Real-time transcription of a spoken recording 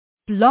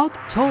Blog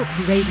Talk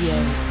Radio.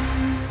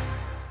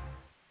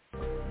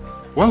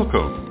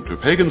 Welcome to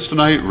Pagans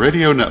Tonight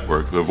Radio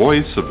Network, the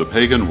voice of the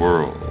pagan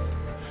world.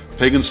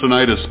 Pagans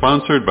Tonight is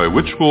sponsored by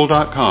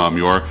witchschool.com,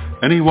 your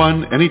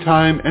anyone,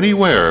 anytime,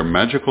 anywhere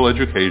magical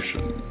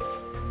education.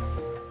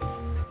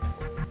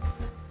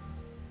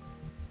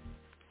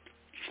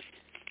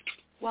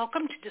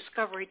 Welcome to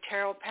Discovery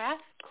Tarot Path.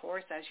 Of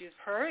course, as you've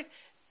heard,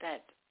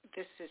 that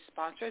this is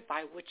sponsored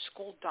by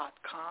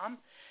witchschool.com,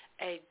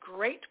 a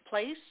great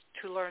place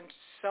to learn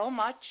so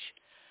much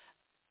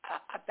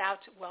about,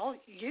 well,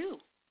 you.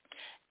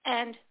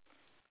 And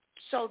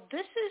so this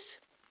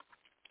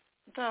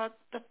is the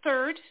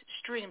third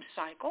stream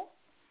cycle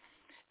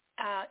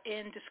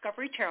in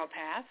Discovery Tarot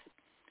Path,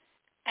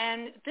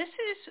 and this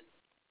is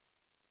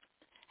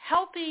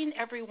helping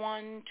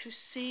everyone to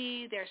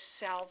see their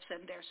selves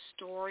and their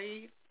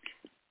story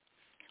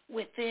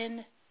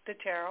within the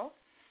tarot,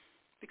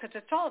 because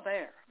it's all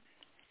there.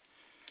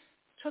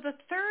 So the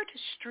third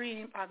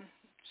stream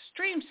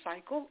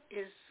cycle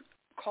is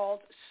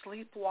called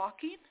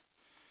sleepwalking.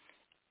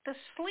 The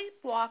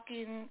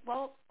sleepwalking,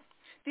 well,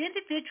 the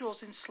individuals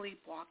in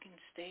sleepwalking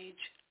stage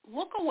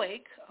look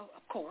awake,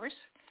 of course.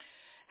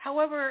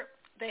 However,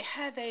 they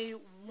have a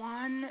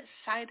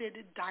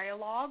one-sided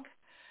dialogue.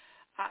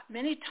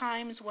 Many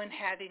times when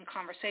having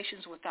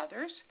conversations with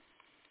others,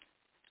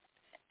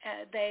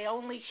 they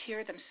only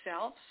hear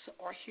themselves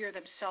or hear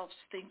themselves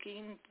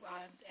thinking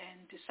and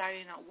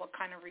deciding on what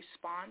kind of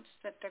response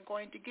that they're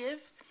going to give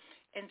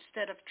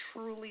instead of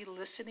truly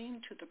listening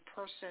to the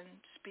person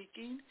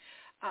speaking,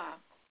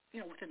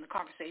 within the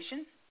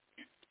conversation.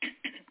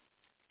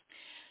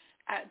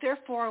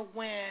 Therefore,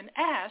 when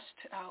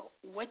asked,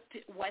 what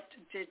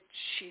did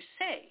she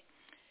say?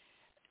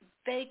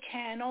 They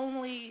can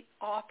only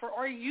offer,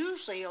 or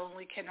usually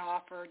only can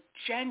offer,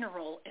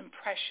 general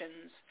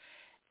impressions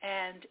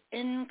and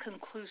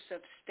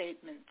inconclusive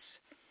statements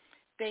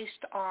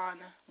based on,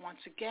 once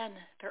again,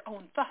 their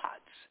own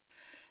thoughts,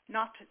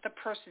 not the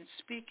person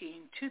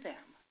speaking to them.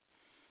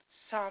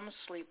 Some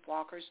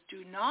sleepwalkers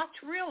do not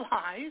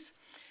realize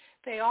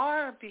they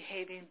are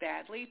behaving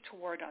badly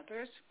toward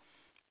others.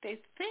 They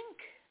think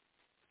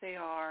they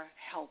are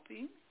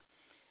helping,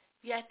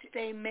 yet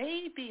they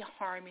may be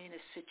harming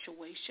a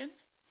situation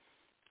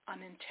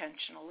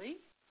unintentionally,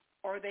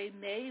 or they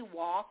may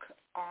walk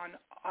on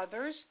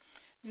others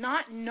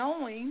not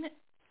knowing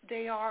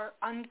they are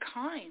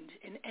unkind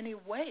in any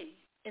way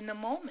in the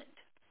moment.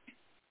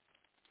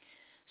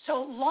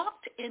 So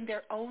locked in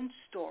their own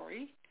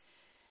story,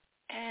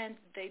 and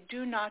they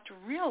do not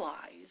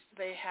realize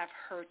they have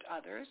hurt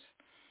others,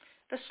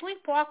 the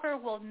sleepwalker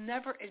will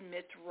never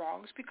admit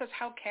wrongs, because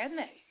how can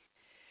they?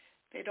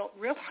 They don't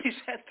realize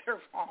that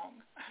they're wrong.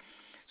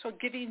 So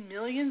giving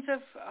millions of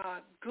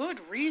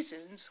good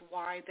reasons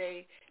why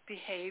they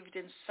behaved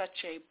in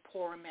such a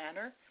poor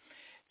manner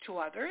to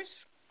others.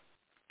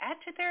 At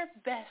their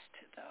best,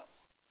 though,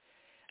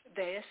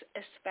 they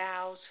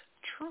espouse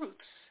truths,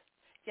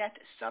 yet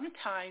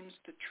sometimes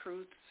the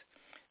truths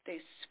they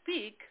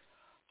speak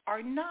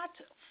are not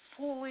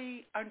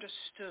fully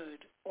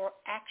understood or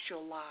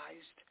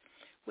actualized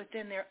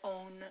within their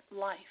own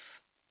life.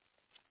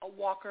 A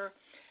walker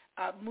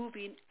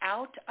moving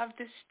out of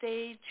this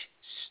stage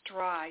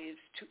strives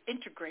to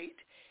integrate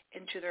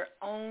into their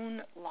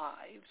own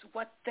lives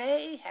what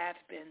they have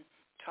been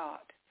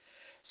taught,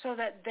 so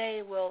that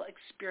they will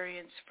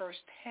experience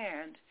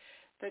firsthand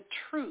the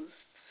truths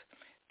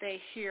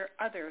they hear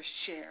others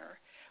share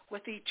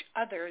with each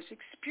other's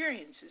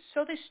experiences.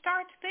 So they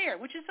start there,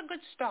 which is a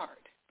good start.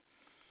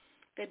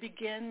 They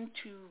begin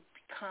to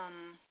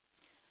become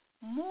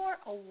more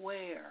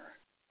aware,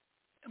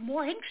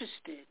 more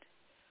interested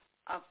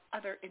of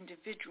other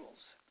individuals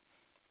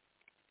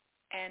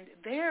and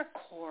their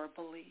core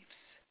beliefs.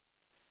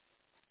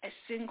 A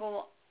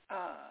single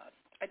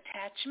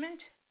attachment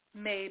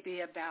may be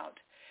about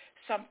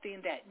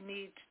something that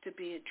needs to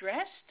be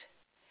addressed,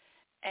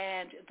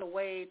 and the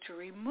way to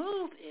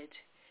remove it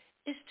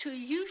is to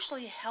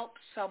usually help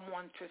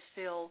someone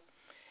fulfill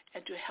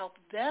and to help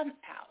them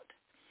out.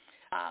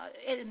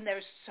 And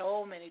there's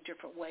so many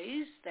different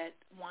ways that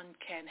one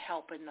can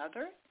help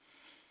another,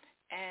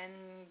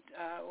 and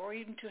or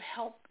even to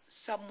help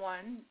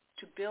someone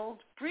to build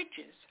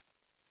bridges.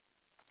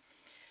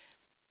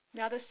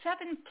 Now, the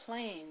 7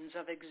 planes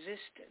of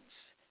existence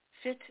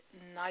fit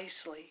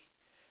nicely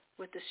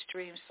with the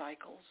stream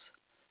cycles,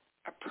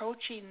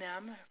 approaching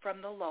them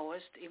from the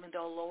lowest, even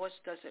though lowest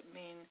doesn't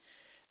mean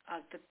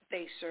the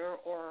baser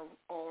or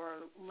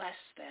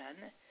less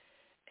than.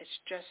 It's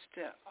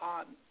just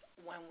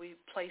when we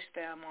place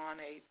them on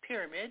a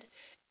pyramid,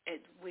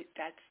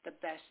 that's the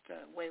best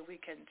way we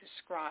can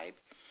describe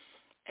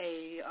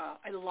a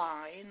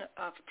line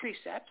of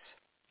precepts.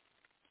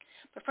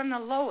 But from the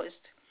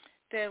lowest,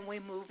 then we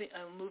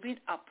moving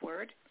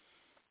upward.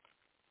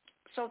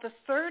 So the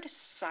third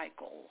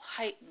cycle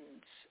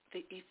heightens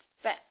the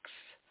effects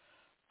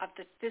of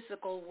the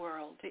physical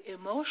world, the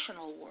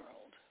emotional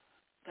world,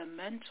 the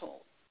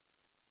mental,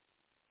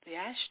 the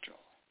astral,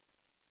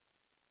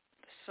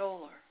 the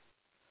solar,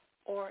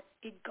 or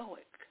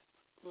egoic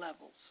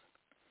levels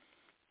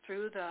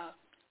through the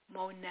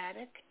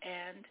monadic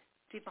and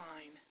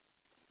divine.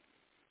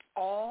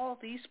 All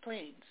these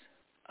planes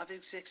of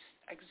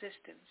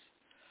existence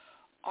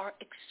are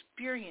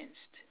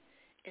experienced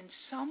in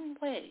some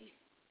way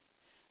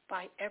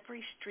by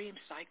every stream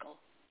cycle.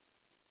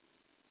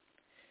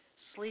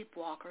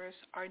 Sleepwalkers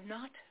are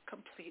not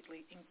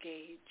completely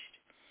engaged,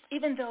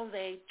 even though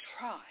they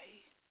try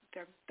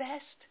their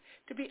best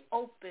to be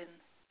open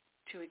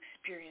to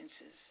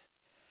experiences.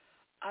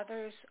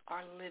 Others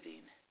are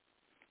living.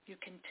 You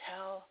can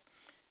tell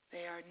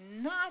they are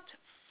not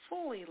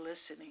fully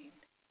listening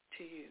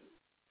to you.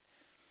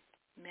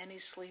 Many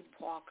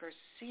sleepwalkers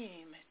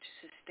seem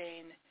to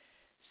sustain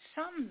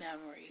some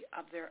memory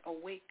of their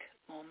awake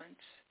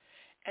moments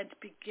and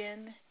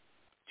begin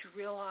to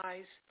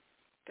realize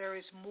there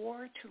is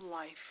more to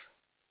life.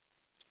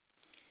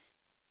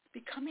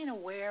 Becoming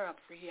aware of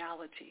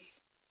reality,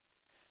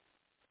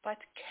 but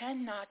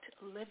cannot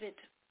live it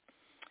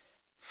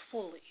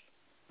fully,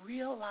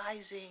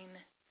 realizing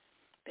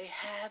they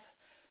have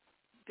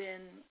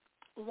been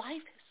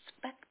life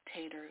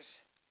spectators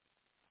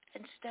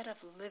instead of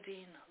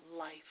living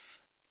life.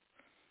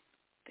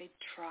 They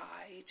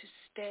try to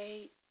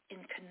stay in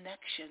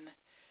connection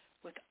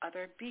with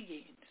other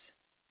beings.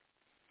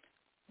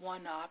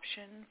 One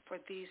option for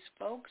these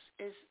folks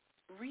is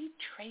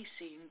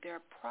retracing their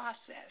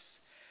process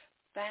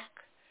back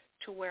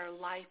to where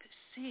life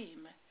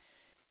seemed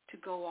to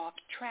go off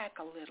track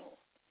a little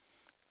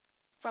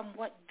from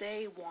what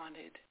they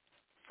wanted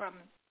from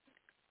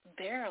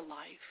their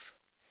life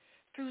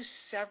through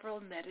several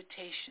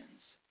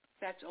meditations.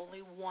 That's only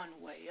one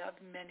way of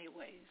many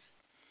ways.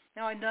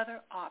 Now,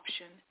 another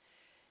option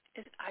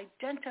is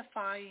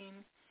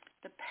identifying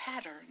the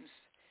patterns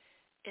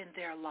in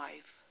their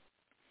life,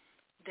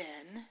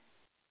 then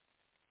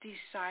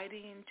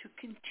deciding to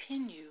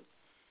continue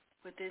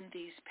within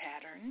these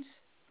patterns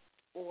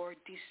or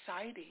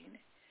deciding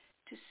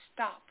to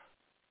stop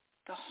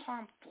the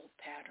harmful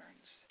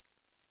patterns.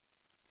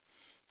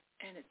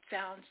 And it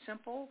sounds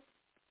simple,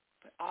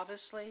 but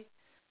obviously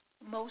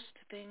most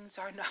things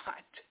are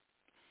not.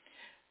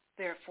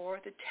 Therefore,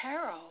 the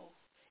tarot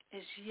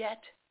is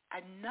yet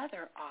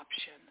another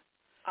option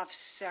of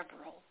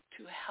several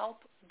to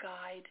help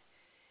guide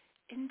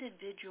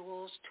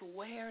individuals to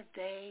where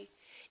they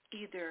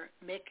either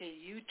make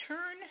a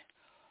U-turn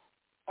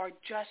or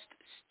just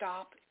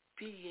stop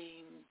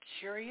being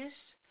curious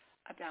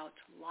about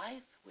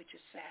life, which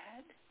is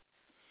sad.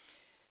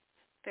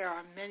 There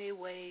are many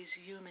ways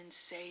humans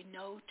say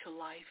no to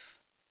life.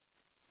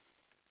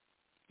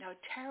 Now,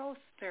 tarot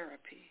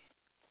therapy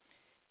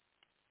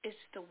is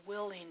the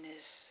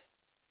willingness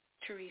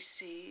to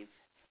receive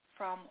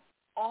from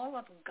all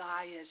of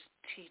Gaia's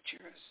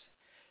teachers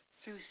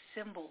through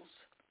symbols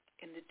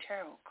in the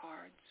tarot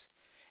cards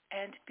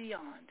and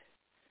beyond,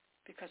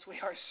 because we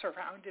are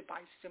surrounded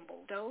by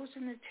symbols. Those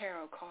in the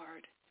tarot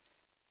card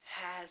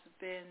has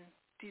been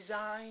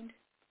designed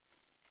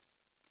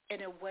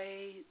in a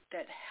way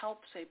that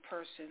helps a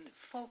person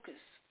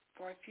focus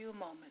for a few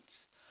moments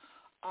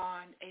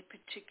on a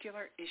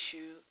particular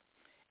issue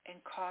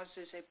and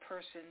causes a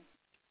person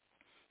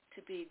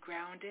to be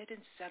grounded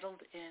and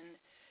settled in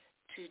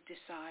to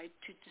decide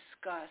to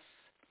discuss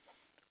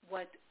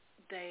what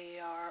they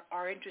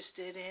are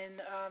interested in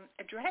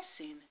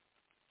addressing.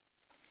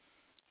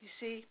 You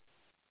see,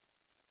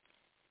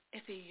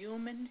 if a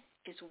human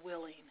is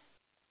willing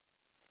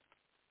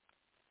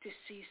to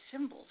see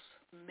symbols,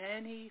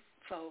 many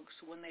folks,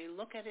 when they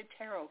look at a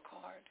tarot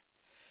card,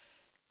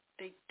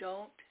 they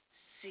don't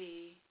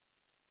see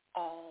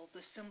all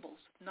the symbols.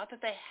 Not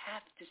that they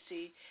have to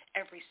see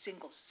every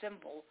single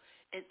symbol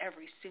in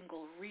every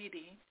single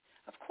reading.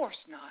 Of course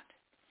not.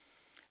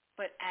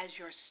 But as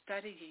you're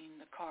studying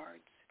the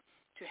cards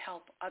to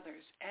help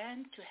others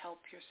and to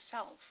help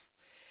yourself,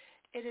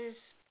 it is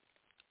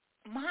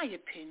my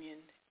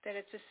opinion that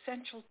it's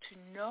essential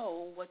to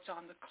know what's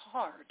on the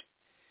card.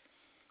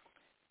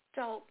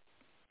 So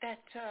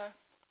that's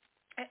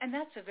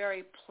a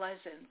very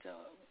pleasant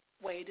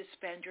way to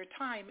spend your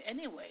time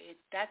anyway.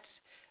 That's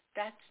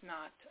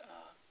not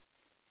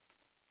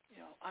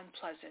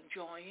unpleasant.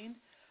 Enjoying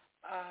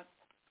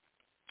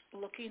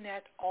looking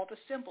at all the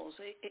symbols.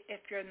 If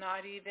you're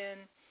not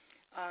even,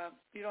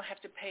 you don't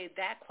have to pay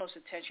that close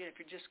attention if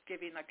you're just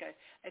giving like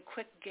a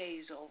quick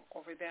gaze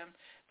over them.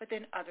 But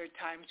then other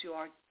times you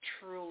are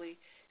truly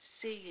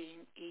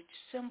seeing each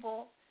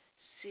symbol,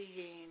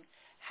 seeing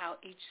how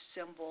each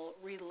symbol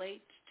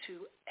relates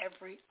to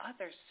every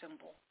other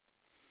symbol.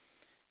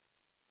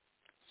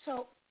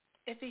 So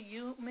if a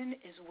human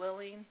is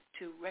willing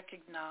to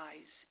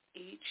recognize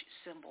each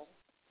symbol,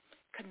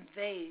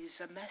 conveys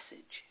a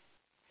message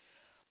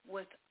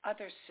with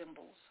other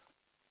symbols,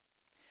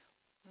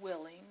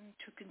 willing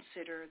to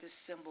consider the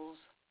symbol's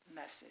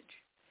message.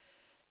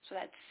 So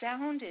that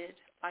sounded,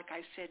 like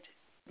I said,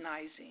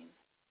 recognizing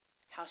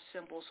how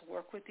symbols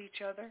work with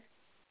each other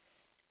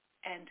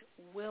and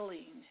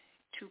willing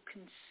to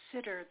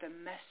consider the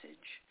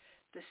message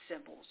the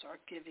symbols are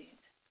giving.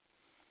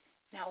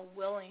 Now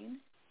willing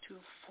to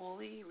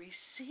fully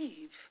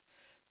receive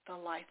the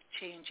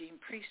life-changing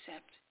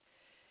precept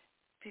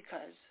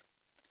because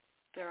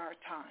there are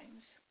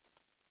times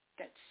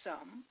that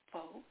some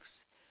folks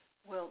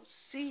will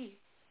see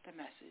the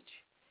message,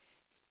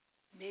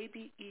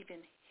 maybe even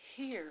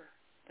hear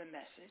the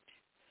message,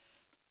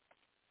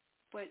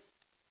 but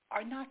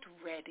are not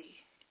ready,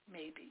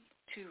 maybe,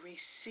 to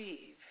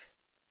receive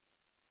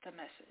the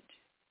message,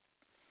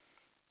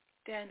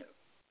 then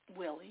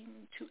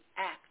willing to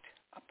act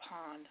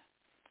upon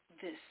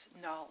this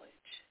knowledge.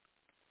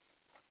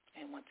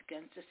 And once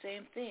again, it's the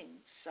same thing.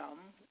 Some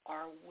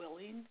are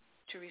willing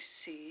to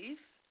receive,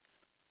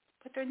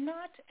 but they're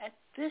not at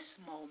this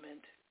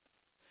moment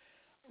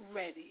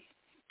ready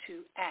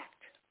to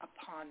act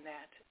upon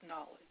that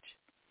knowledge.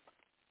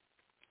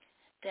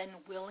 Then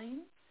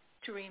willing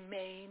to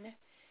remain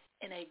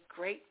in a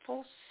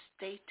grateful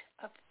state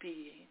of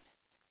being,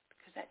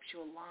 because that's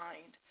you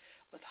aligned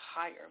with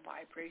higher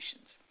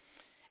vibrations.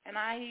 And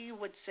I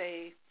would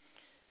say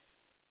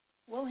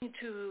willing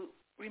to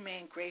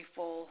remain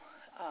grateful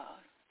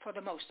for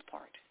the most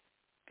part,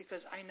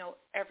 because I know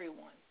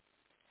everyone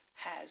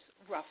has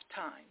rough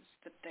times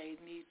that they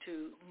need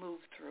to move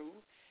through,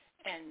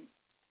 and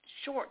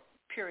short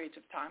periods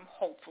of time,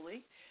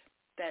 hopefully,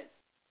 that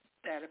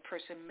a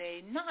person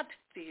may not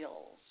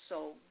feel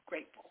so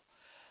grateful.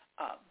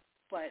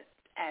 But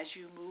as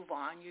you move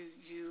on,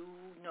 you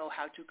know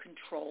how to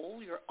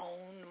control your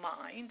own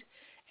mind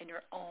and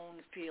your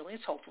own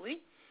feelings, hopefully,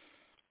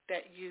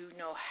 that you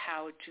know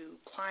how to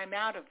climb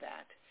out of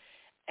that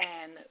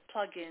and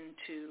plug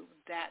into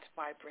that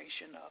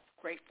vibration of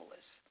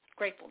gratefulness.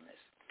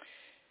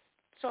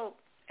 So,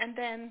 and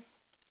then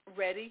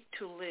ready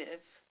to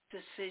live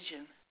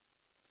decision.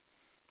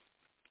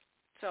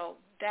 So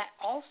that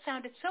all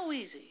sounded so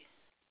easy.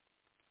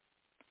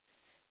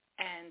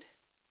 And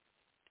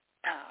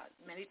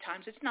many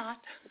times it's not.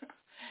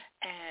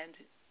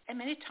 and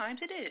many times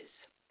it is.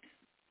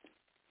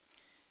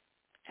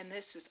 And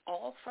this is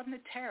all from the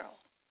tarot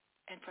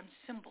and from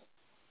symbol.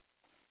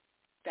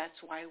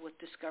 That's why with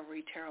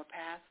Discovery Tarot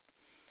Path,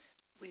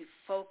 we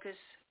focus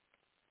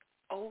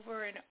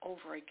over and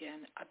over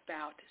again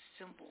about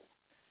symbol,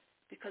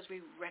 because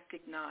we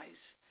recognize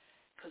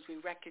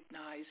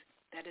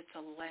that it's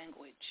a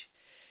language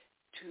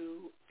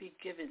to be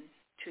given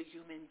to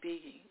human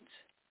beings.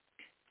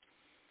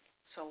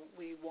 So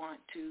we want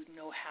to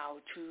know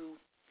how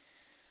to,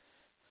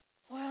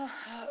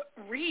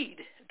 read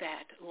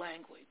that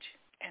language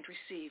and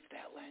receive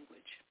that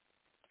language.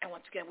 And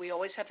once again, we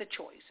always have the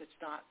choice. It's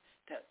not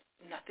that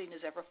nothing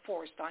is ever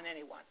forced on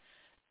anyone,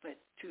 but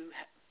to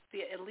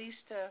be at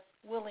least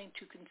willing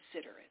to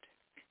consider it.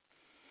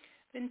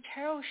 Then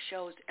tarot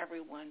shows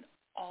everyone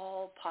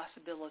all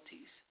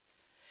possibilities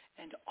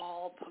and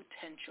all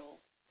potential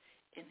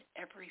in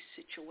every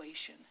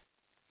situation.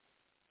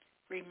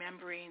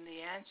 Remembering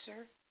the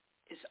answer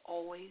is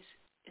always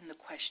in the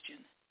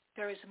question.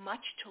 There is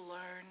much to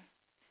learn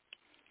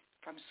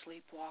from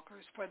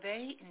sleepwalkers, for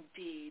they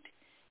indeed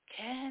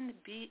can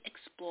be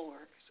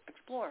explorers,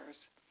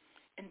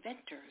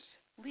 inventors,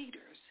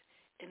 leaders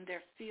in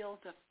their field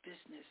of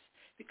business,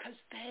 because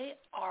they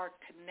are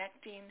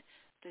connecting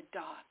the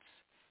dots.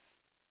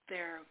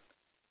 They're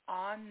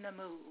on the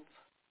move.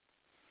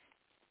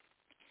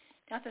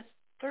 Now, the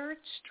third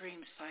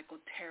stream cycle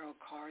tarot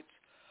cards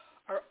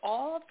are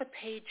all of the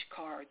page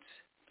cards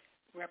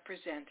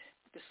represent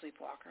the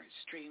sleepwalker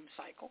stream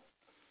cycle.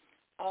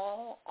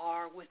 All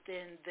are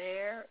within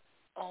their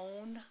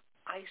own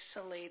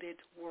isolated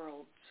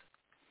worlds.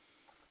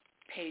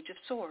 Page of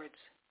Swords.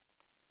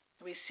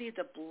 We see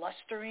the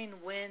blustering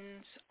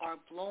winds are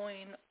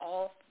blowing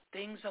all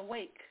things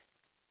awake.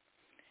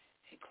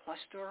 A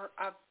cluster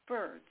of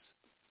birds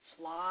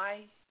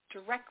fly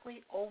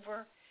directly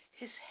over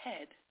his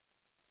head,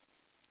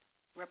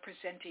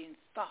 representing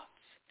thoughts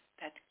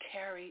that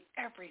carry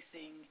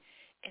everything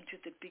into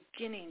the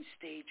beginning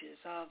stages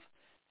of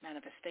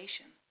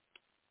manifestation.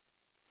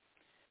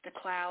 The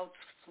clouds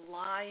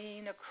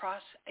flying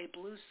across a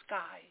blue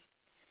sky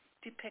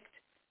depict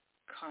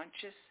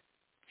conscious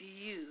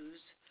views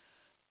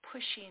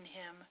pushing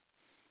him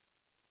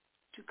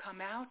to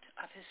come out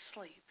of his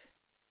sleep.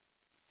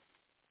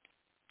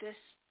 This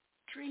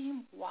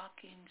dream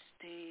walking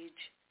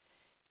stage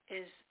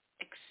is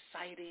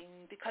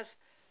exciting because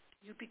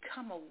you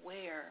become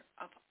aware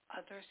of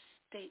other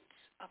states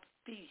of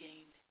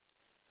being,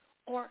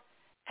 or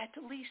at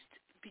least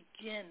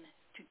begin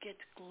to get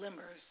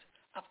glimmers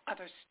of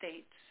other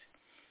states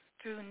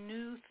through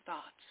new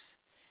thoughts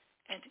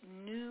and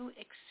new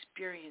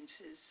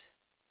experiences,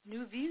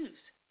 new views.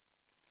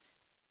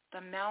 The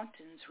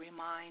mountains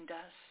remind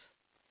us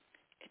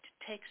it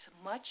takes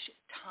much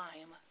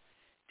time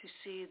to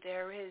see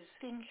there is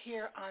thing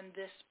here on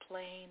this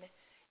plane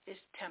is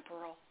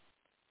temporal.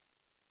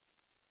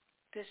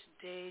 This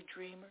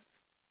daydreamer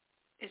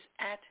is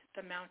at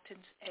the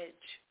mountain's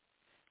edge,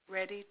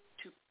 ready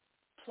to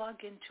plug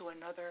into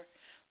another,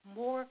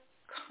 more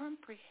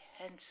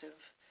comprehensive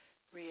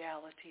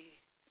reality,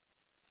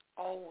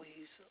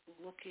 always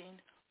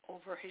looking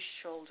over his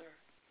shoulder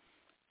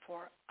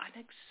for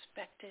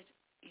unexpected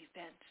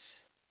events.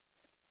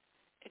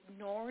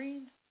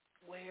 Ignoring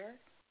where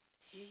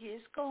he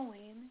is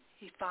going,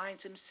 he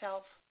finds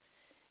himself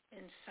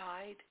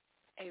inside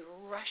a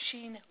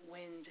rushing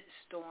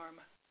windstorm,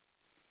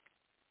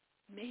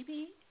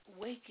 maybe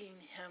waking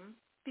him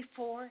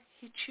before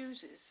he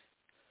chooses,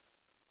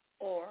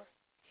 or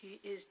he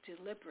is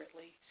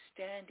deliberately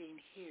standing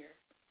here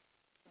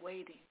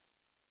waiting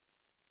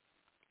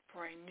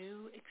for a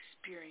new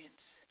experience.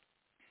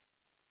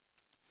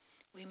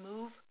 We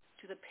move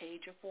to the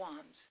Page of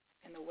Wands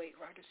in the Waite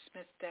Rider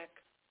Smith deck.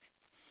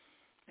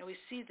 Now we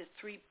see the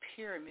three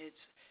pyramids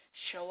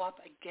show up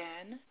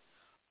again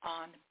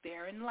on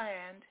barren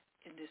land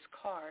in this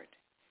card,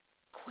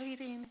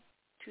 equating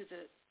to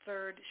the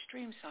third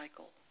stream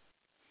cycle.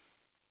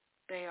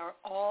 They are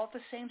all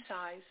the same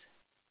size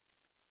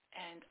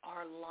and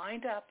are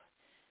lined up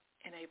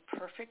in a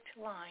perfect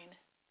line,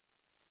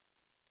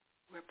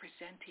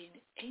 representing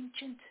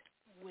ancient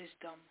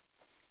wisdom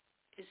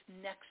is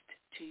next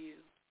to you.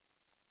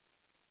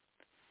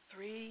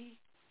 Three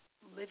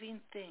living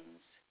things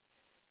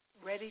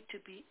ready to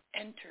be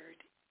entered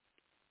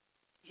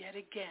yet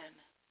again.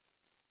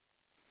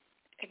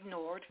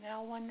 Ignored.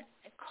 Now, when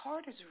a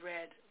card is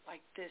read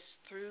like this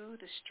through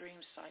the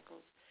stream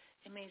cycles,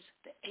 it means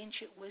the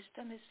ancient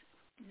wisdom is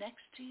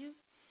next to you.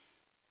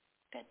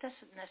 That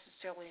doesn't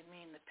necessarily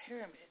mean the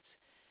pyramids.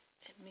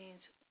 It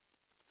means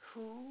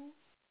who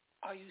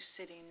are you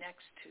sitting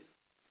next to?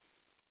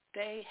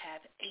 They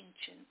have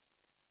ancient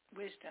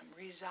wisdom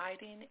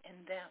residing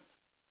in them.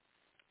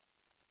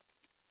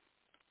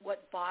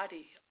 What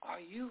body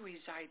are you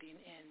residing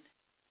in?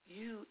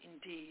 You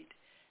indeed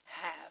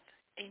have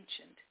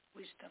ancient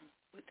wisdom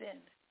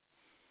within.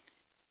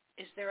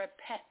 Is there a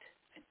pet,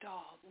 a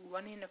dog,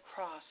 running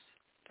across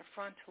the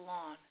front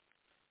lawn?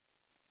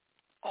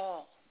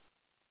 All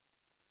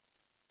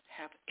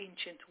have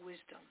ancient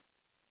wisdom.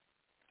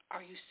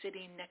 Are you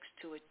sitting next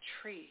to a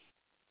tree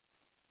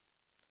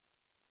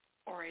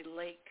or a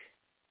lake?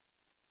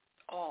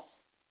 All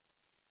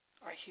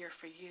are here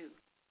for you.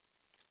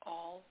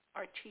 All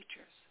are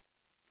teachers.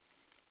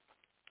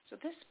 So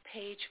this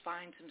page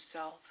finds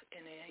himself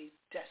in a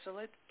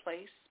desolate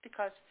place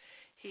because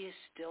he is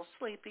still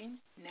sleeping.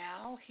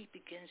 Now he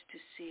begins to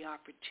see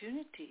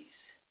opportunities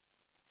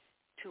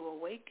to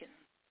awaken.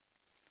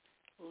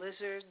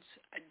 Lizards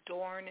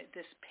adorn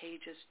this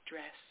page's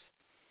dress,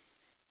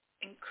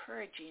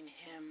 encouraging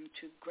him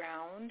to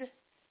ground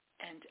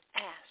and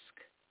ask,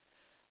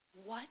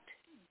 what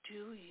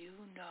do you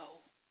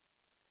know?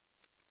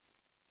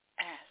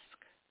 Ask,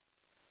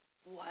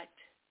 what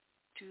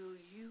do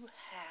you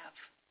have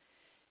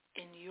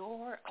in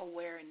your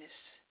awareness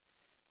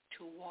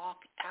to walk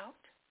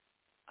out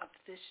of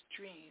this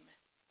dream?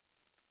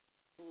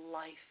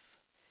 Life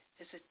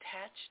is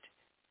attached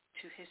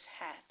to his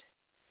hat,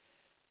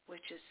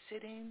 which is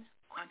sitting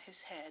on his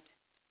head.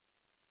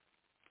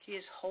 He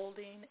is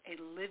holding a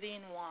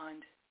living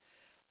wand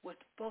with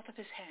both of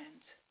his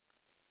hands.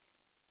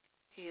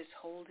 He is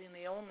holding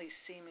the only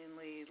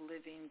seemingly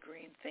living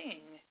green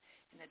thing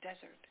in the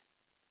desert.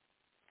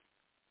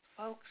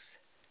 Folks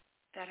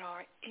that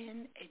are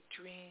in a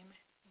dream,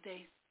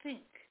 they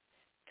think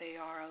they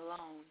are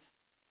alone.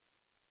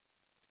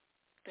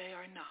 They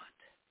are not.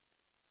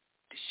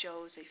 It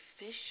shows a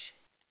fish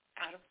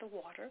out of the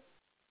water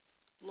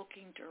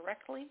looking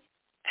directly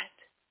at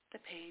the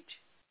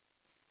page.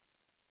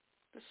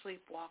 The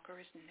sleepwalker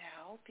is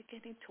now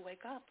beginning to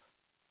wake up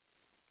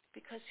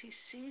because he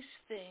sees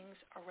things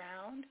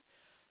around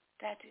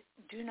that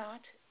do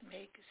not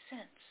make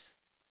sense,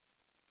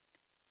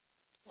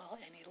 well,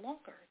 any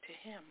longer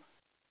to him.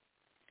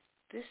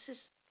 This is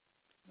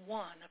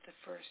one of the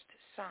first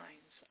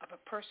signs of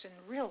a person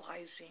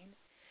realizing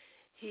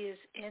he is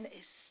in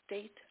a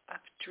state of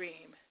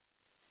dream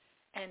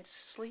and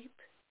sleep,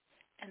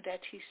 and that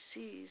he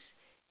sees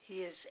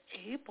he is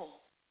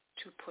able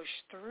to push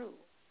through.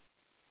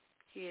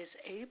 He is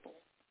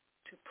able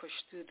to push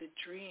through the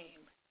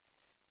dream,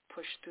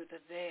 push through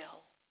the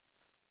veil,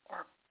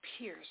 or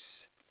pierce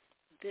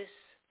this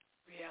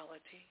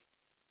reality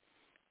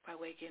by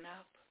waking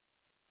up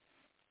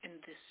in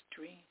this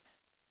dream.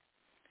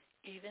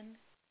 Even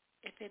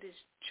if it is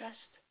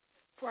just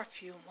for a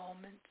few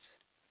moments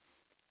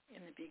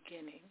in the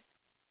beginning,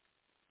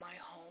 my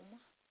home,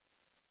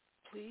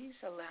 please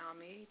allow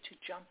me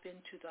to jump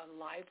into the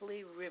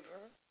lively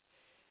river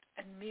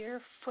a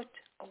mere foot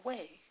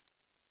away,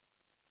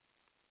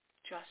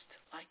 just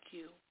like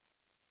you.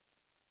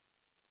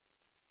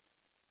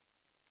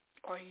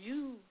 Or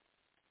you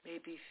may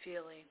be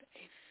feeling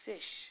a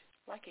fish,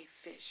 like a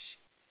fish,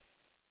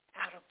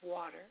 out of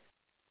water,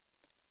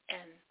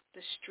 and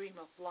the stream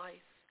of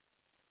life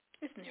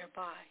is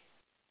nearby.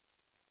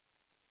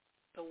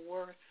 The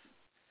worth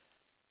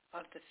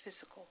of the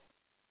physical.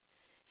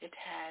 It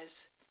has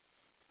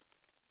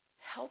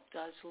helped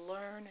us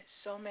learn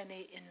so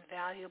many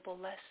invaluable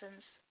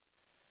lessons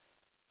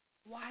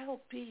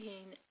while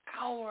being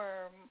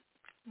our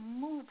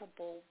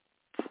movable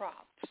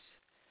props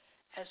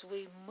as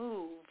we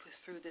move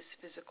through this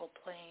physical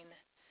plane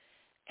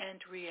and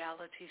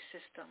reality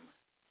system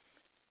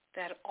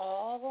that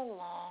all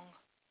along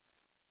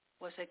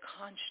was a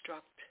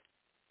construct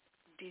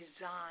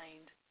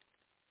designed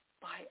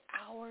by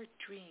our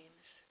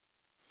dreams.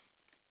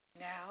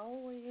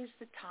 Now is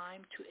the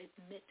time to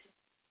admit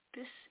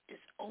this is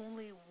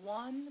only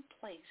one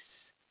place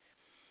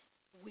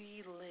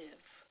we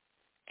live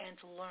and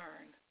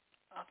learn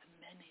of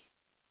many.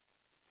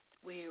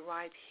 We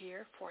arrive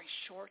here for a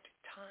short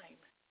time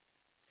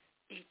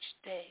each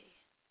day,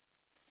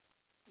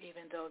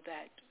 even though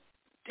that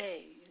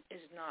day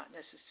is not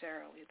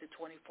necessarily the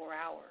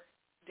 24-hour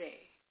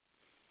day.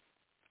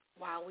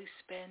 While we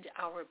spend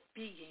our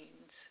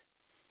beings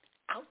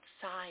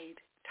outside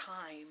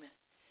time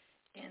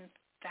in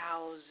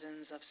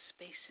thousands of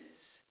spaces,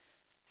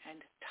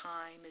 and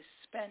time is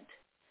spent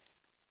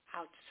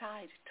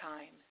outside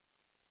time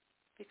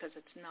because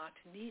it's not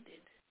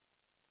needed.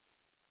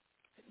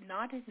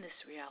 Not in this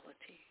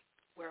reality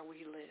where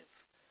we live,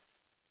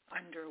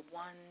 under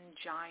one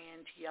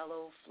giant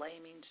yellow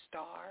flaming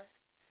star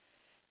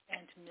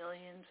and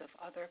millions of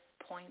other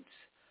points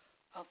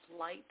of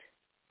light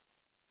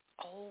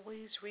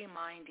always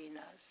reminding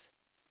us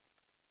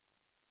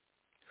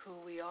who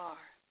we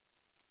are.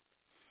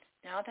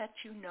 Now that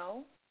you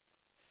know,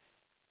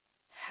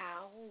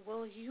 how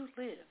will you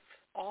live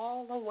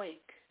all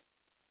awake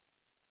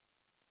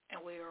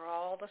and we are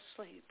all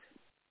asleep?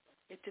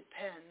 It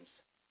depends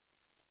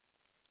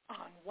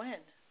on when.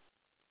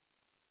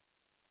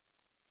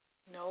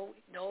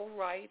 No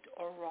right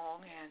or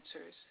wrong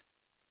answers.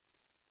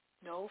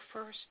 No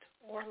first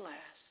or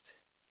last.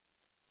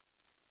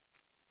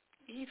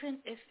 Even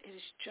if it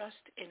is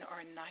just in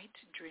our night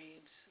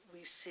dreams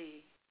we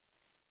see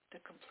the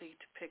complete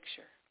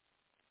picture.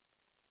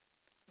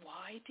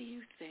 Why do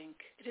you think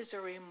it is a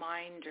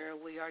reminder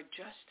we are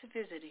just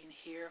visiting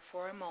here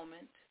for a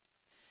moment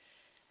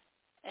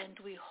and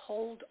we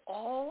hold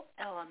all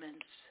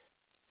elements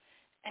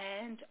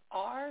and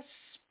our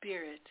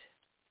spirit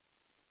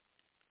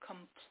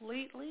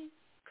completely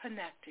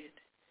connected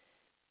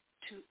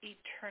to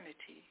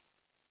eternity?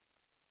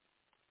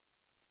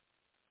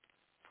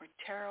 For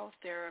tarot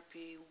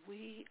therapy,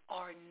 we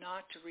are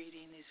not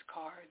reading these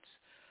cards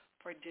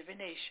for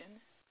divination,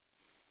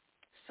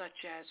 such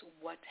as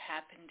what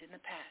happened in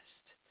the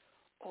past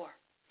or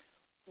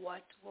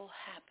what will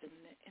happen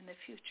in the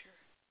future.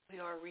 We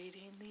are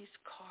reading these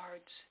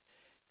cards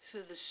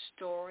through the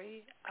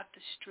story of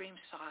the stream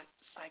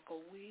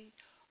cycle we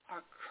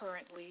are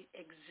currently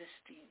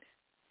existing.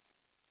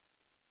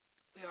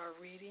 We are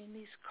reading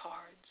these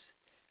cards,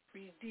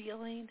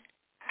 revealing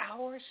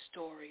our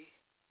story,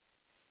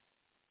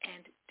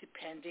 and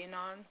depending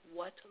on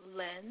what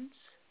lens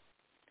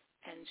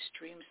and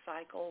stream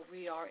cycle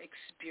we are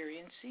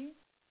experiencing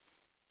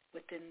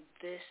within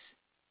this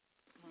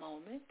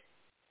moment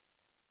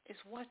is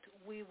what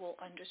we will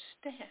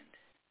understand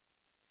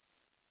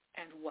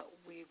and what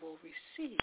we will receive.